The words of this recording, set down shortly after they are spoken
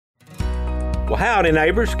Well, howdy,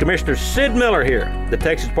 neighbors. Commissioner Sid Miller here. The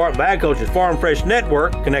Texas Department of Agriculture's Farm Fresh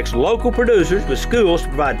Network connects local producers with schools to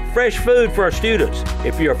provide fresh food for our students.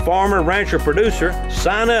 If you're a farmer, rancher, producer,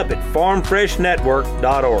 sign up at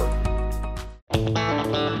farmfreshnetwork.org.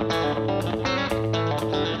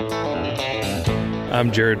 I'm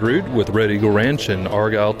Jared Root with Red Eagle Ranch in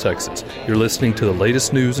Argyle, Texas. You're listening to the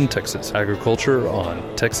latest news in Texas agriculture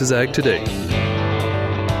on Texas Ag Today.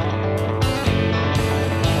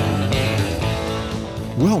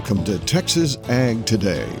 Welcome to Texas Ag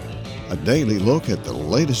Today, a daily look at the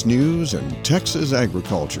latest news in Texas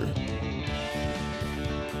agriculture.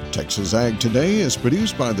 Texas Ag Today is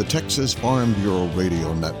produced by the Texas Farm Bureau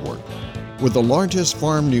Radio Network, with the largest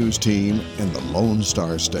farm news team in the Lone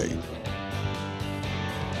Star State.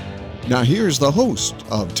 Now here's the host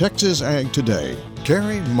of Texas Ag Today,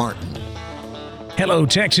 Carrie Martin. Hello,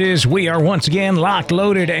 Texas. We are once again locked,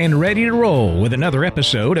 loaded, and ready to roll with another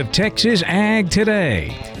episode of Texas Ag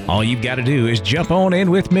Today. All you've got to do is jump on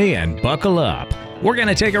in with me and buckle up. We're going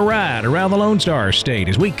to take a ride around the Lone Star State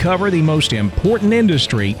as we cover the most important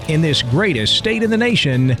industry in this greatest state in the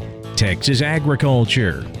nation, Texas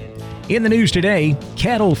agriculture. In the news today,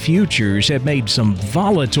 cattle futures have made some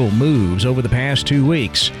volatile moves over the past 2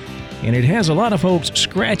 weeks. And it has a lot of folks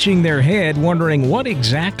scratching their head wondering what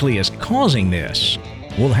exactly is causing this.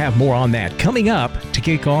 We'll have more on that coming up to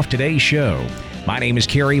kick off today's show. My name is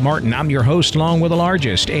Carrie Martin. I'm your host along with the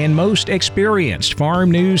largest and most experienced farm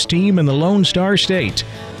news team in the Lone Star State.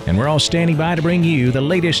 And we're all standing by to bring you the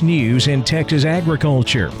latest news in Texas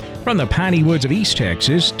agriculture, from the piney woods of East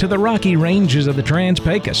Texas to the rocky ranges of the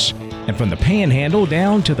Trans-Pecos, and from the Panhandle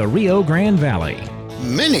down to the Rio Grande Valley.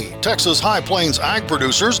 Many Texas High Plains ag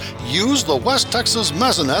producers use the West Texas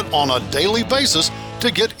Mesonet on a daily basis to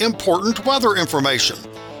get important weather information.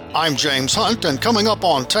 I'm James Hunt, and coming up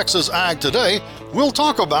on Texas Ag Today, we'll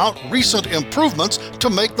talk about recent improvements to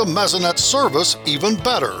make the Mesonet service even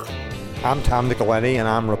better. I'm Tom Nicoletti, and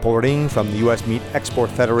I'm reporting from the U.S. Meat Export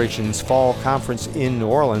Federation's Fall Conference in New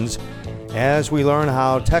Orleans as we learn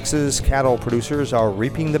how Texas cattle producers are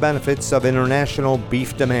reaping the benefits of international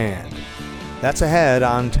beef demand. That's ahead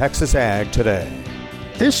on Texas Ag Today.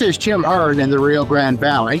 This is Jim Hurd in the Rio Grande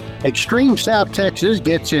Valley. Extreme South Texas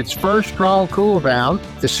gets its first strong cool down.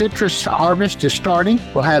 The citrus harvest is starting.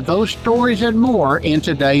 We'll have those stories and more in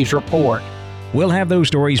today's report. We'll have those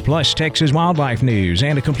stories plus Texas wildlife news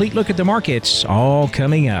and a complete look at the markets all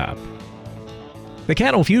coming up. The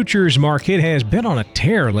cattle futures market has been on a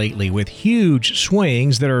tear lately with huge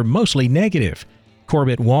swings that are mostly negative.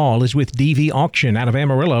 Corbett Wall is with DV Auction out of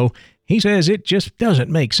Amarillo. He says it just doesn't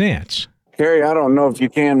make sense. Carrie, I don't know if you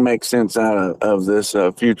can make sense out of this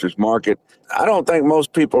futures market. I don't think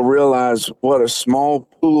most people realize what a small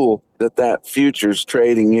pool that futures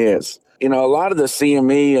trading is. You know, a lot of the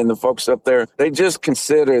CME and the folks up there, they just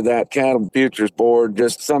consider that cattle futures board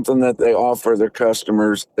just something that they offer their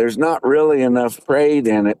customers. There's not really enough trade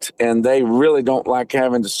in it, and they really don't like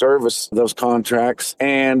having to service those contracts.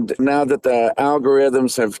 And now that the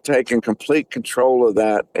algorithms have taken complete control of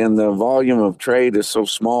that and the volume of trade is so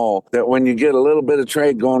small that when you get a little bit of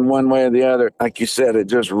trade going one way or the other, like you said, it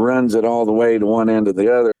just runs it all the way to one end or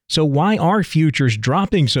the other. So why are futures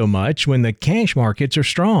dropping so much when the cash markets are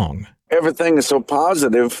strong? Everything is so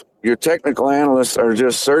positive. Your technical analysts are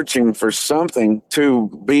just searching for something to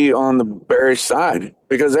be on the bearish side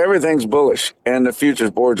because everything's bullish and the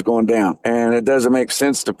futures board's going down. And it doesn't make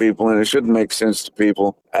sense to people, and it shouldn't make sense to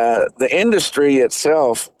people. The industry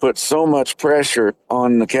itself puts so much pressure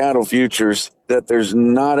on the cattle futures that there's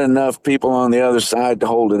not enough people on the other side to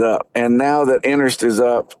hold it up. And now that interest is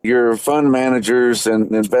up, your fund managers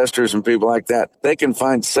and investors and people like that, they can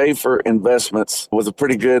find safer investments with a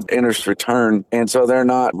pretty good interest return. And so they're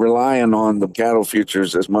not relying on the cattle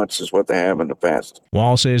futures as much as what they have in the past.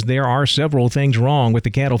 Wall says there are several things wrong with the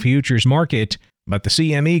cattle futures market, but the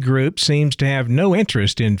CME group seems to have no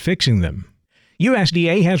interest in fixing them.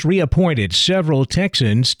 USDA has reappointed several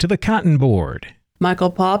Texans to the Cotton Board.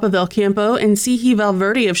 Michael Popp of El Campo and Sihi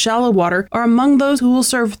Valverde of Shallow Water are among those who will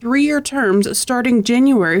serve 3-year terms starting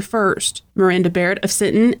January 1st. Miranda Barrett of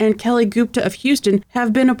Sinton and Kelly Gupta of Houston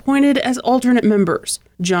have been appointed as alternate members.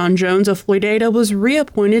 John Jones of Floydada was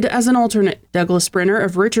reappointed as an alternate. Douglas Brenner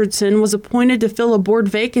of Richardson was appointed to fill a board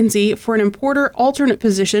vacancy for an importer alternate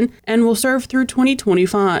position and will serve through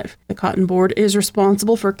 2025. The Cotton Board is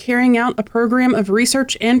responsible for carrying out a program of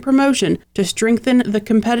research and promotion to strengthen the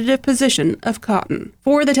competitive position of cotton.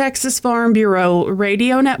 For the Texas Farm Bureau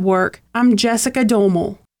Radio Network, I'm Jessica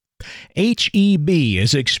Domel. H-E-B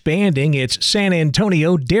is expanding its San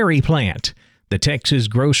Antonio dairy plant. The Texas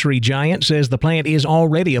grocery giant says the plant is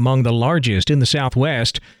already among the largest in the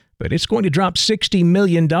Southwest, but it's going to drop $60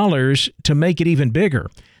 million to make it even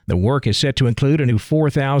bigger. The work is set to include a new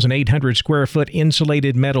 4,800 square foot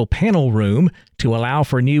insulated metal panel room to allow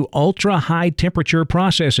for new ultra-high temperature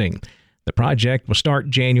processing. The project will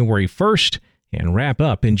start January 1st and wrap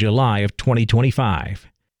up in July of 2025.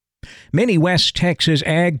 Many West Texas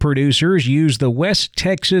ag producers use the West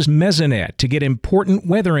Texas Mesonet to get important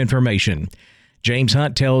weather information. James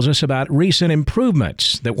Hunt tells us about recent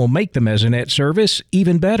improvements that will make the Mesonet service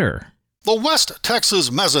even better. The West Texas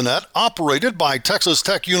Mesonet, operated by Texas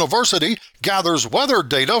Tech University, gathers weather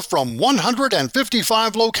data from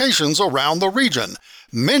 155 locations around the region.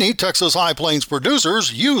 Many Texas High Plains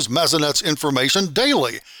producers use Mesonet's information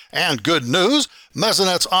daily. And good news,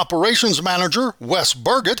 Mesonet's operations manager, Wes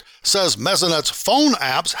Burgett, says Mesonet's phone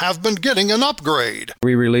apps have been getting an upgrade.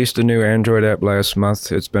 We released a new Android app last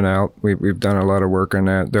month. It's been out. We've done a lot of work on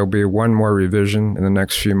that. There'll be one more revision in the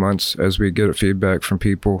next few months as we get feedback from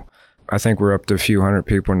people. I think we're up to a few hundred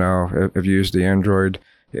people now have used the Android.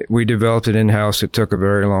 We developed it in-house. It took a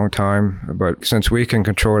very long time, but since we can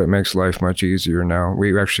control it, it makes life much easier now.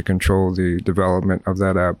 We actually control the development of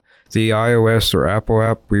that app. The iOS or Apple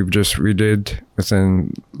app, we've just redid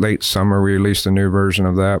within late summer. We released a new version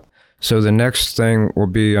of that. So the next thing will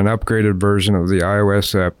be an upgraded version of the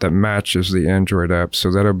iOS app that matches the Android app. So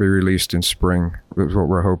that'll be released in spring, is what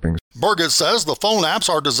we're hoping. Burgett says the phone apps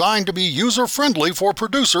are designed to be user-friendly for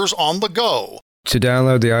producers on the go. To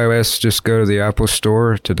download the iOS, just go to the Apple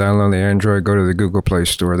Store. To download the Android, go to the Google Play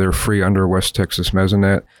Store. They're free under West Texas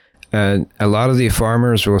Mesonet. And a lot of the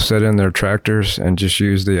farmers will set in their tractors and just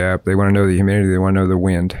use the app. They want to know the humidity. They want to know the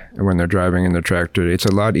wind when they're driving in their tractor. It's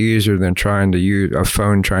a lot easier than trying to use a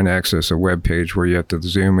phone trying to access a web page where you have to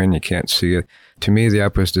zoom in. You can't see it. To me, the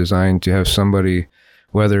app was designed to have somebody,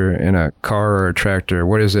 whether in a car or a tractor,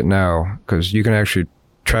 what is it now? Because you can actually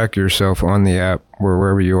track yourself on the app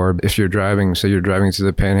wherever you are. If you're driving, say you're driving through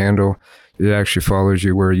the Panhandle, it actually follows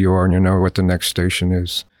you where you are and you know what the next station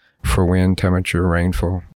is for wind, temperature,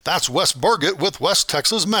 rainfall. That's Wes Burgett with West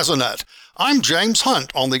Texas Mesonet. I'm James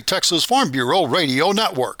Hunt on the Texas Farm Bureau Radio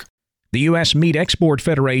Network. The U.S. Meat Export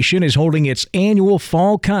Federation is holding its annual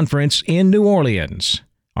fall conference in New Orleans.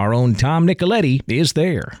 Our own Tom Nicoletti is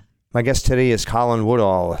there. My guest today is Colin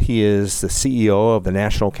Woodall. He is the CEO of the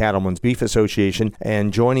National Cattlemen's Beef Association,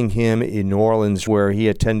 and joining him in New Orleans where he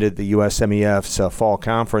attended the USMEF's fall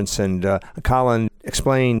conference. And Colin,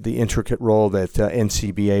 explain the intricate role that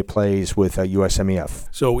NCBA plays with USMEF.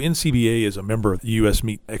 So NCBA is a member of the U.S.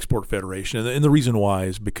 Meat Export Federation, and the reason why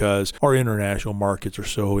is because our international markets are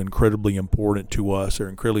so incredibly important to us. They're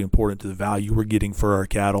incredibly important to the value we're getting for our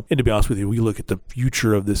cattle. And to be honest with you, we look at the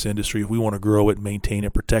future of this industry. If we want to grow it, maintain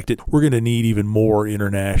it, protect it, we're going to need even more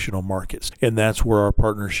international markets. And that's where our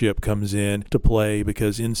partnership comes in to play,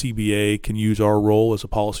 because NCBA can use our role as a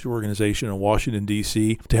policy organization in Washington,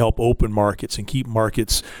 D.C. to help open markets and keep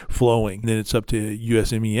markets flowing. And then it's up to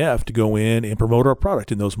USMEF to go in and promote our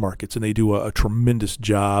product in those markets. And they do a tremendous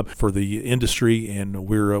job for the industry, and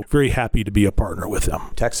we're very happy to be a partner with them.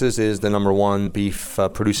 Texas is the number one beef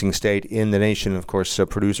producing state in the nation. Of course,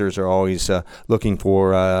 producers are always looking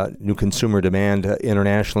for new consumer demand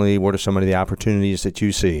internationally. What are some of the opportunities that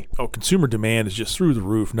you see? Consumer demand is just through the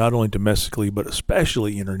roof, not only domestically, but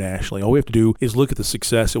especially internationally. All we have to do is look at the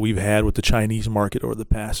success that we've had with the Chinese market over the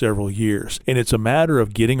past several years. And it's a matter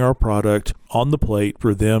of getting our product on the plate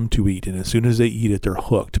for them to eat. And as soon as they eat it, they're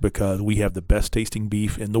hooked, because we have the best tasting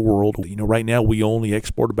beef in the world. You know, right now we only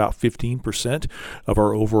export about 15% of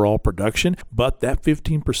our overall production, but that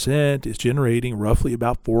 15% is generating roughly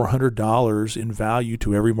about $400 in value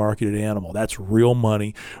to every marketed animal. That's real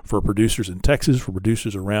money for producers in Texas, for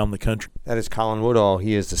producers around the country. That is Colin Woodall.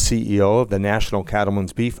 He is the CEO of the National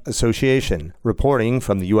Cattlemen's Beef Association. Reporting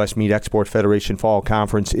from the U.S. Meat Export Federation Fall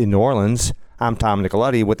Conference in New Orleans, I'm Tom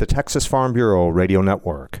Nicoletti with the Texas Farm Bureau Radio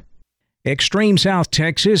Network. Extreme South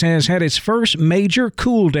Texas has had its first major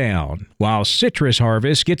cool down, while citrus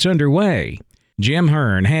harvest gets underway. Jim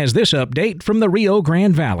Hearn has this update from the Rio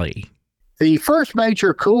Grande Valley. The first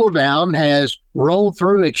major cool down has rolled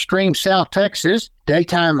through extreme South Texas.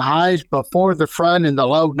 Daytime highs before the front in the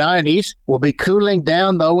low 90s will be cooling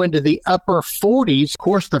down, though, into the upper 40s. Of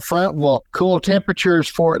course, the front will cool temperatures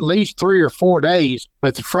for at least 3 or 4 days,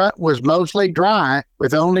 but the front was mostly dry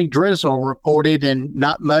with only drizzle reported and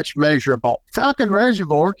not much measurable. Falcon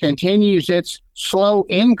Reservoir continues its slow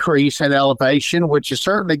increase in elevation, which is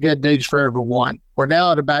certainly good news for everyone. We're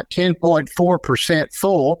now at about 10.4%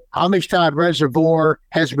 full. Amistad Reservoir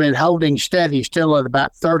has been holding steady, still at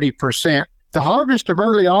about 30%. The harvest of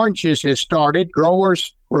early oranges has started.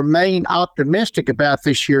 Growers remain optimistic about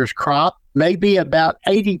this year's crop. may be about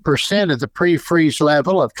 80% of the pre-freeze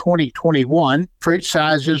level of 2021. Fruit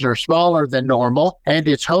sizes are smaller than normal, and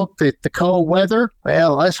it's hoped that the cold weather,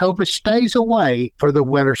 well, let's hope it stays away for the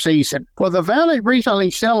winter season. Well, the Valley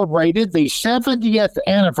recently celebrated the 70th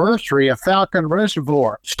anniversary of Falcon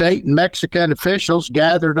Reservoir. State and Mexican officials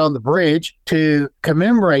gathered on the bridge to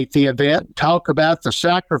commemorate the event, talk about the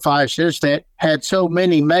sacrifices that had so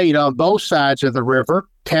many made on both sides of the river.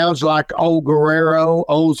 Towns like Old Guerrero,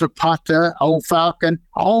 Old Zapata, Old Falcon,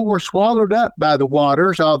 all were swallowed up by the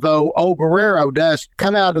waters, although Old Guerrero does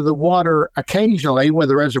come out of the water occasionally when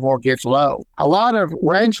the reservoir gets low. A lot of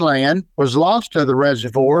rangeland was lost to the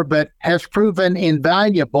reservoir, but has proven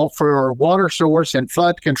invaluable for water source and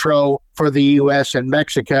flood control for the U.S. and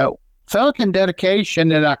Mexico. Falcon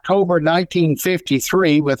dedication in October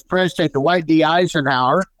 1953 with President Dwight D.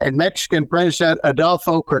 Eisenhower and Mexican President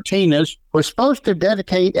Adolfo Cortines was supposed to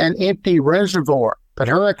dedicate an empty reservoir. But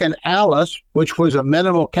Hurricane Alice, which was a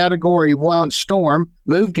minimal Category 1 storm,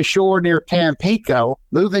 moved ashore near Tampico,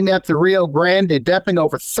 moving up the Rio Grande and dumping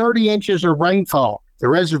over 30 inches of rainfall. The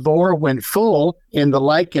reservoir, when full in the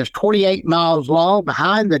lake, is 28 miles long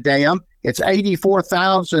behind the dam. Its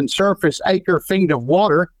 84,000 surface acre-feet of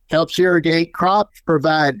water helps irrigate crops,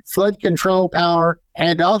 provide flood control power,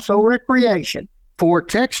 and also recreation. For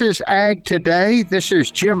Texas Ag Today, this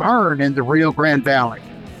is Jim Hearn in the Rio Grande Valley.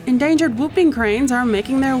 Endangered whooping cranes are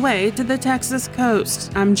making their way to the Texas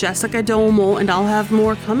coast. I'm Jessica Domel, and I'll have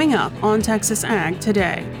more coming up on Texas Ag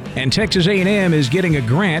Today. And Texas A&M is getting a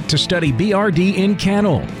grant to study BRD in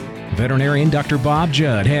cattle. Veterinarian Dr. Bob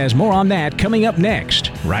Judd has more on that coming up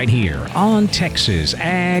next, right here on Texas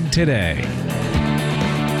Ag Today.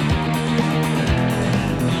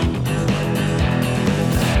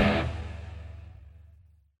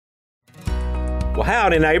 Well,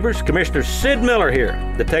 howdy, neighbors. Commissioner Sid Miller here.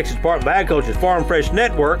 The Texas Department of Agriculture's Farm Fresh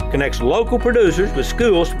Network connects local producers with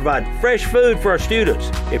schools to provide fresh food for our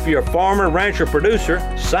students. If you're a farmer, rancher, producer,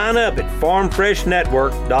 sign up at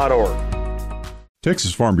farmfreshnetwork.org.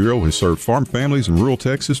 Texas Farm Bureau has served farm families in rural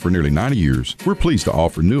Texas for nearly 90 years. We're pleased to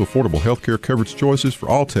offer new affordable health care coverage choices for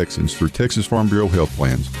all Texans through Texas Farm Bureau health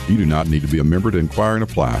plans. You do not need to be a member to inquire and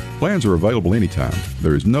apply. Plans are available anytime.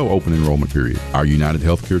 There is no open enrollment period. Our United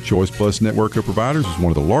Healthcare Choice Plus network of providers is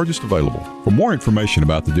one of the largest available. For more information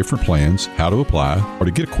about the different plans, how to apply, or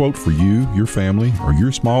to get a quote for you, your family, or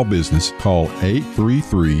your small business, call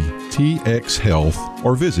 833-TX-HEALTH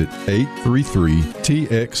or visit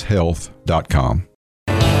 833txhealth.com.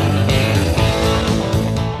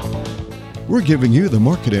 We're giving you the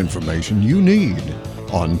market information you need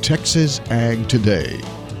on Texas Ag Today.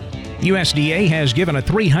 USDA has given a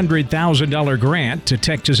 $300,000 grant to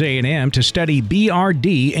Texas A&M to study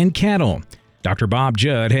BRD in cattle. Dr. Bob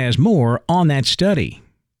Judd has more on that study.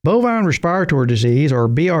 Bovine respiratory disease, or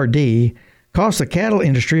BRD, costs the cattle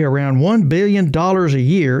industry around $1 billion a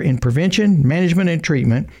year in prevention, management, and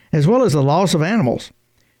treatment, as well as the loss of animals.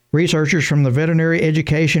 Researchers from the Veterinary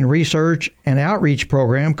Education Research and Outreach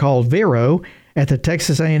Program called VERO at the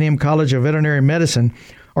Texas A&M College of Veterinary Medicine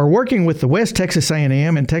are working with the West Texas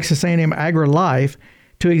A&M and Texas A&M AgriLife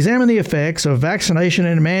to examine the effects of vaccination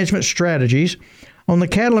and management strategies on the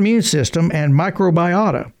cattle immune system and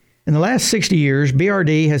microbiota. In the last 60 years,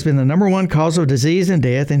 BRD has been the number one cause of disease and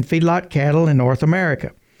death in feedlot cattle in North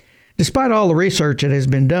America. Despite all the research that has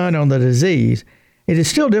been done on the disease, it is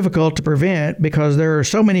still difficult to prevent because there are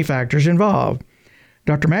so many factors involved.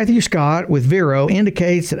 Dr. Matthew Scott with Vero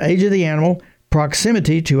indicates that age of the animal,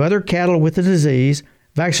 proximity to other cattle with the disease,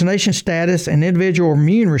 vaccination status, and individual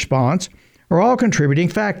immune response are all contributing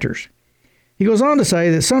factors. He goes on to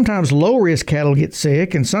say that sometimes low-risk cattle get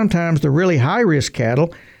sick, and sometimes the really high-risk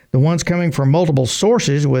cattle, the ones coming from multiple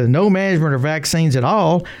sources with no management or vaccines at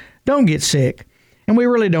all, don't get sick, and we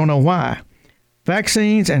really don't know why.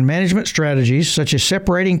 Vaccines and management strategies, such as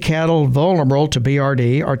separating cattle vulnerable to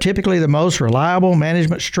BRD, are typically the most reliable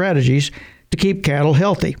management strategies to keep cattle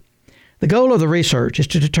healthy. The goal of the research is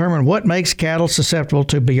to determine what makes cattle susceptible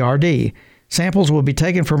to BRD. Samples will be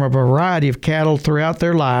taken from a variety of cattle throughout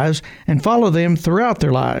their lives and follow them throughout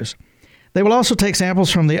their lives. They will also take samples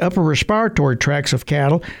from the upper respiratory tracts of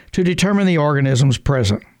cattle to determine the organisms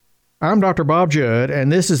present. I'm Dr. Bob Judd,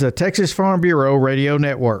 and this is the Texas Farm Bureau Radio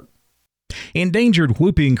Network. Endangered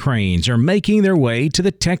whooping cranes are making their way to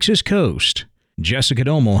the Texas coast. Jessica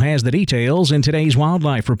Domel has the details in today's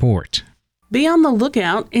Wildlife Report. Be on the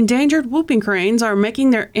lookout. Endangered whooping cranes are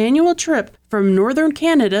making their annual trip from northern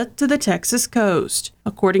Canada to the Texas coast.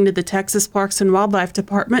 According to the Texas Parks and Wildlife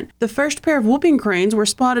Department, the first pair of whooping cranes were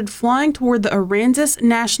spotted flying toward the Aransas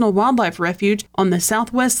National Wildlife Refuge on the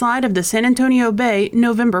southwest side of the San Antonio Bay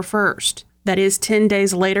November 1st. That is 10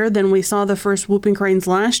 days later than we saw the first whooping cranes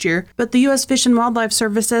last year, but the U.S. Fish and Wildlife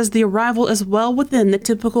Service says the arrival is well within the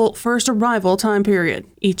typical first arrival time period.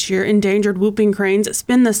 Each year, endangered whooping cranes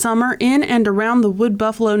spend the summer in and around the Wood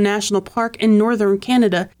Buffalo National Park in northern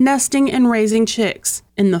Canada, nesting and raising chicks.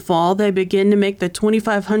 In the fall, they begin to make the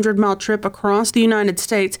 2,500-mile trip across the United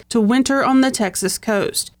States to winter on the Texas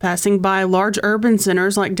coast, passing by large urban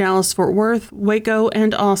centers like Dallas-Fort Worth, Waco,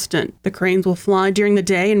 and Austin. The cranes will fly during the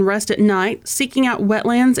day and rest at night, seeking out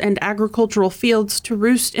wetlands and agricultural fields to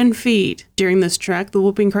roost and feed. During this trek, the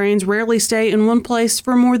whooping cranes rarely stay in one place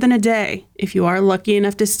for more than a day. If you are lucky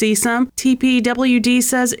enough to see some, TPWD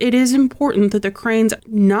says it is important that the cranes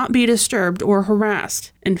not be disturbed or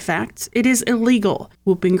harassed. In fact, it is illegal.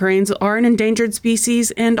 Whooping cranes are an endangered species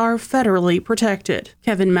and are federally protected.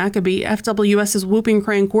 Kevin Maccabee, FWS's whooping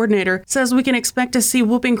crane coordinator, says we can expect to see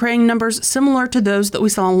whooping crane numbers similar to those that we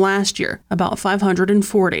saw last year, about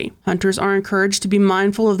 540. Hunters are encouraged to be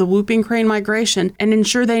mindful of the whooping crane migration and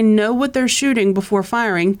ensure they know what they're shooting before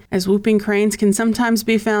firing, as whooping cranes can sometimes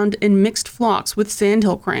be found in mixed flocks with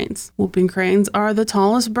sandhill cranes. Whooping cranes are the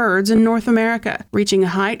tallest birds in North America, reaching a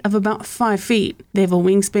height of about 5 feet. They have a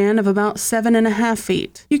wingspan of about 7.5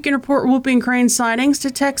 feet. You can report whooping crane sightings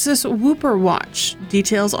to Texas Whooper Watch.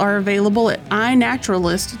 Details are available at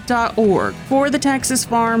iNaturalist.org. For the Texas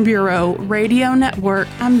Farm Bureau Radio Network,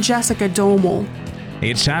 I'm Jessica Domel.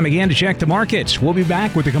 It's time again to check the markets. We'll be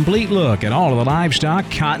back with a complete look at all of the livestock,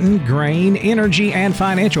 cotton, grain, energy, and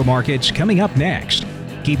financial markets coming up next.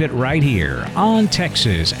 Keep it right here on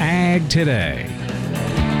Texas Ag Today.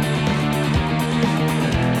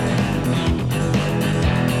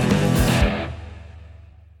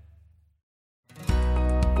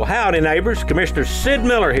 Well, howdy, neighbors. Commissioner Sid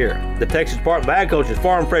Miller here. The Texas Department of Agriculture's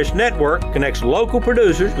Farm Fresh Network connects local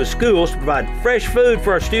producers with schools to provide fresh food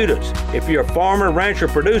for our students. If you're a farmer, rancher,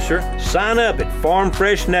 producer, sign up at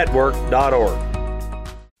farmfreshnetwork.org.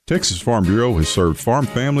 Texas Farm Bureau has served farm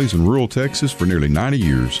families in rural Texas for nearly 90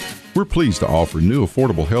 years. We're pleased to offer new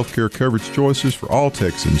affordable health care coverage choices for all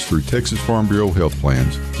Texans through Texas Farm Bureau health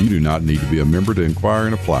plans. You do not need to be a member to inquire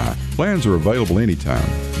and apply. Plans are available anytime.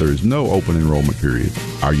 There is no open enrollment period.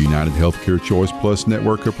 Our United Healthcare Choice Plus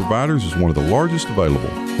network of providers is one of the largest available.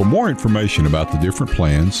 For more information about the different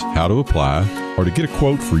plans, how to apply, or to get a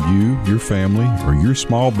quote for you, your family, or your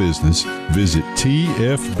small business, visit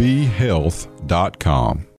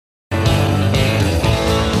tfbhealth.com.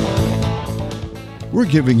 We're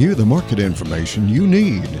giving you the market information you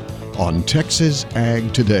need on Texas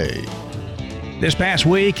Ag Today. This past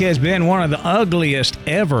week has been one of the ugliest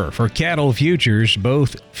ever for cattle futures,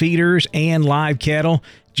 both feeders and live cattle.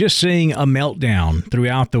 Just seeing a meltdown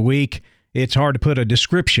throughout the week. It's hard to put a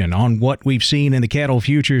description on what we've seen in the cattle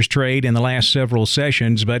futures trade in the last several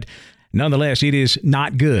sessions, but nonetheless, it is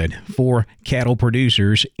not good for cattle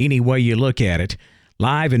producers any way you look at it.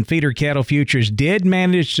 Live and feeder cattle futures did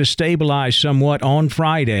manage to stabilize somewhat on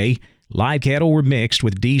Friday. Live cattle were mixed,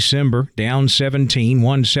 with December down 17,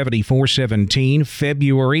 174.17.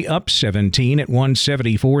 February up 17 at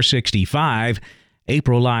 174.65.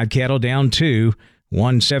 April live cattle down 2,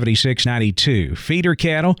 176.92. Feeder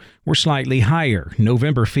cattle were slightly higher.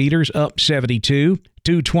 November feeders up 72,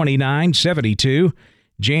 229.72.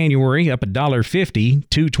 January up $1.50,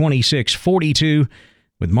 226.42.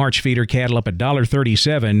 With March feeder cattle up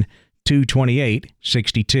 $1.37,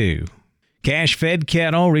 228.62. Cash-fed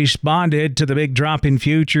cattle responded to the big drop in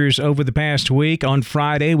futures over the past week. On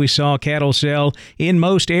Friday, we saw cattle sell in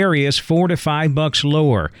most areas $4 to $5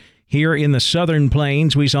 lower. Here in the southern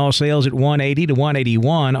plains, we saw sales at $180 to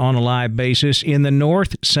 $181 on a live basis. In the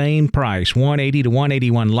north, same price, $180 to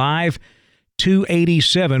 $181 live.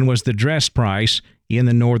 $287 was the dress price in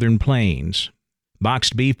the northern plains.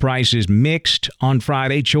 Boxed beef prices mixed on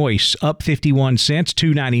Friday. Choice up 51 cents,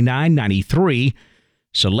 $299.93.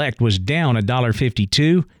 Select was down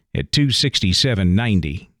 $1.52 at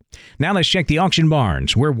 $267.90. Now let's check the auction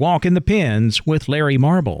barns. We're walking the pens with Larry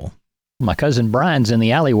Marble. My cousin Brian's in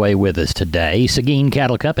the alleyway with us today. Seguin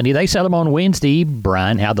Cattle Company. They sell them on Wednesday.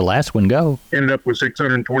 Brian, how'd the last one go? Ended up with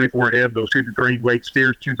 624 head. Those 2 to 3 weight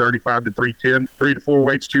steers, 235 to 310. 3 to 4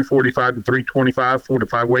 weights, 245 to 325. 4 to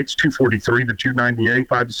 5 weights, 243 to 298.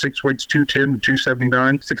 5 to 6 weights, 210 to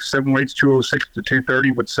 279. 6 to 7 weights, 206 to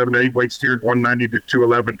 230. With 7 to 8 weight steers, 190 to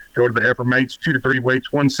 211. Go to the heifer mates, 2 to 3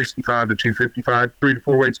 weights, 165 to 255. 3 to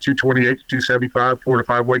 4 weights, 228 to 275. 4 to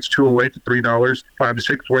 5 weights, 208 to $3. 5 to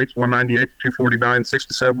 6 weights, 190 298 to 249, 6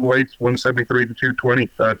 to 7 weights, 173 to 220.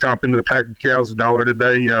 Top end of the packer cows, $1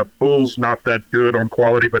 today. Bulls, not that good on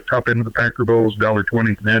quality, but top end of the packer bulls,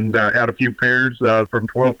 $1.20. And add a few pairs from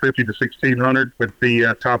 $12.50 to $1,600 with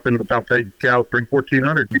the top end of the top packer cows, bring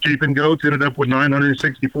 $1,400. The cheap and goats ended up with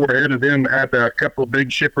 964 head, and then had a couple of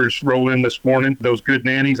big shippers roll in this morning. Those good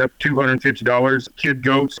nannies up $250. Kid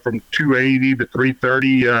goats from $280 to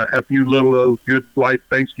 $330. A few little good light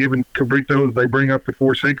Thanksgiving cabritos they bring up to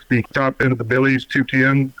 $460. Top end of the billies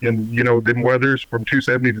 $210, and them weathers from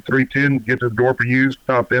 $270 to $310. Get the Dorper used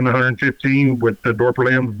top end $115 with the Dorper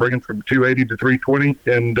lambs bringing from $280 to $320,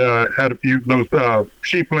 and had a few of those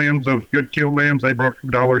sheep lambs, those good kill lambs. They brought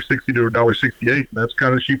from $1.60 to $1.68. That's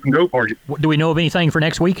kind of sheep and goat market. Do we know of anything for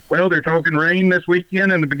next week? Well, they're talking rain this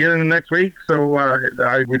weekend and the beginning of next week, so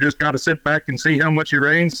we just got to sit back and see how much it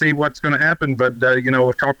rains, see what's going to happen. But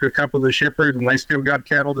I've talked to a couple of the shippers, and they still got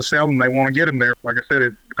cattle to sell, and they want to get them there. Like I said,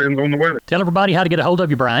 it depends on the weather. Tell everybody how to get a hold of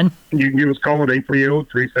you, Brian. You can give us a call at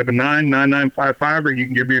 830-379-9955, or you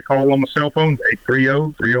can give me a call on my cell phone,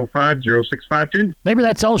 830-305-0652. Maybe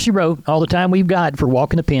that's all she wrote. All the time we've got for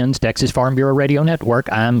Walking the Pens, Texas Farm Bureau Radio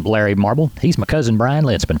Network. I'm Larry Marble. He's my cousin Brian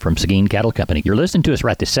Litzman from Seguin Cattle Company. You're listening to us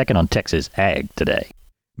right this second on Texas Ag Today.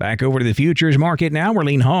 Back over to the futures market now, where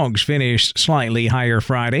lean hogs finished slightly higher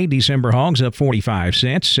Friday. December hogs up 45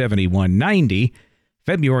 cents, 71.90.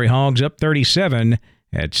 February hogs up 37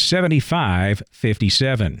 at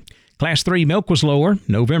 75.57. Class 3 milk was lower.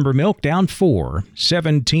 November milk down 4,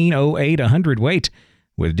 17.08 a hundredweight,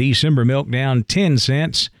 with December milk down 10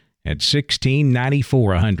 cents at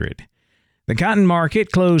 16.94 a hundred. The cotton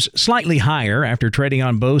market closed slightly higher after trading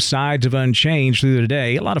on both sides of unchanged through the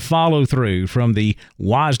day. A lot of follow-through from the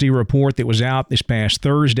WSDA report that was out this past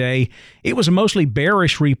Thursday. It was a mostly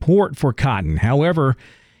bearish report for cotton. However,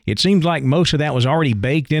 it seemed like most of that was already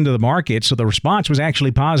baked into the market, so the response was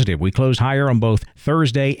actually positive. We closed higher on both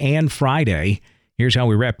Thursday and Friday. Here's how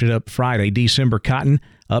we wrapped it up Friday. December cotton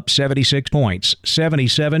up 76 points,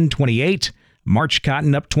 77.28. March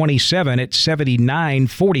cotton up 27 at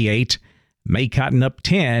 79.48. May cotton up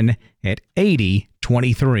 10 at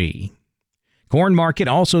 80.23. Corn market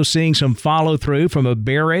also seeing some follow-through from a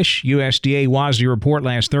bearish USDA WSDA report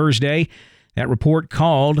last Thursday. That report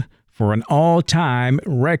called for an all-time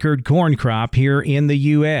record corn crop here in the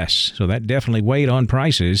U.S., so that definitely weighed on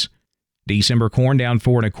prices. December corn down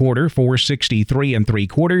 4 1/4, 463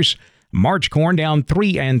 3/4. March corn down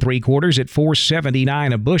 3 3/4 at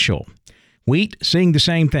 479 a bushel. Wheat seeing the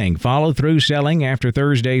same thing, follow-through selling after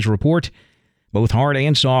Thursday's report. Both hard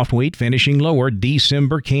and soft wheat finishing lower.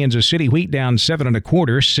 December Kansas City wheat down 7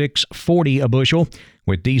 1/4, 640 a bushel,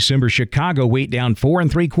 with December Chicago wheat down 4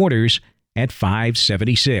 3/4 at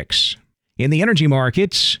 576. In the energy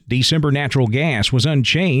markets, December natural gas was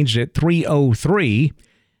unchanged at 303.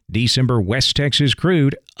 December West Texas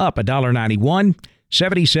crude up $1.91,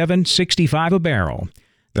 77.65 a barrel.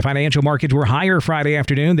 The financial markets were higher Friday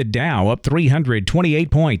afternoon. The Dow up 328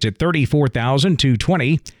 points at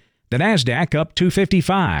 34,220. The Nasdaq up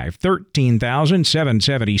 255,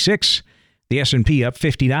 13,776. The S&P up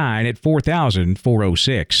 59 at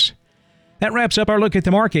 4,406. That wraps up our look at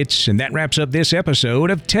the markets, and that wraps up this episode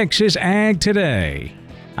of Texas Ag Today.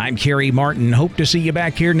 I'm Kerry Martin. Hope to see you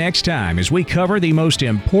back here next time as we cover the most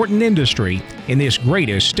important industry in this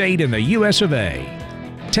greatest state in the U.S. of A,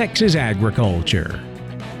 Texas agriculture.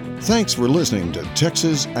 Thanks for listening to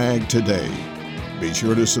Texas Ag Today. Be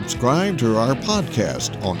sure to subscribe to our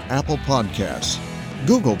podcast on Apple Podcasts,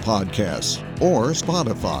 Google Podcasts, or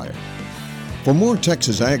Spotify. For more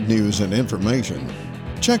Texas Ag news and information,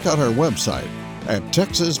 check out our website at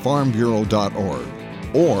texasfarmbureau.org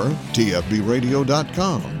or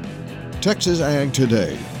tfbradio.com. Texas Ag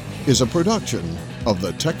Today is a production of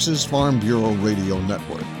the Texas Farm Bureau Radio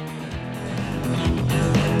Network.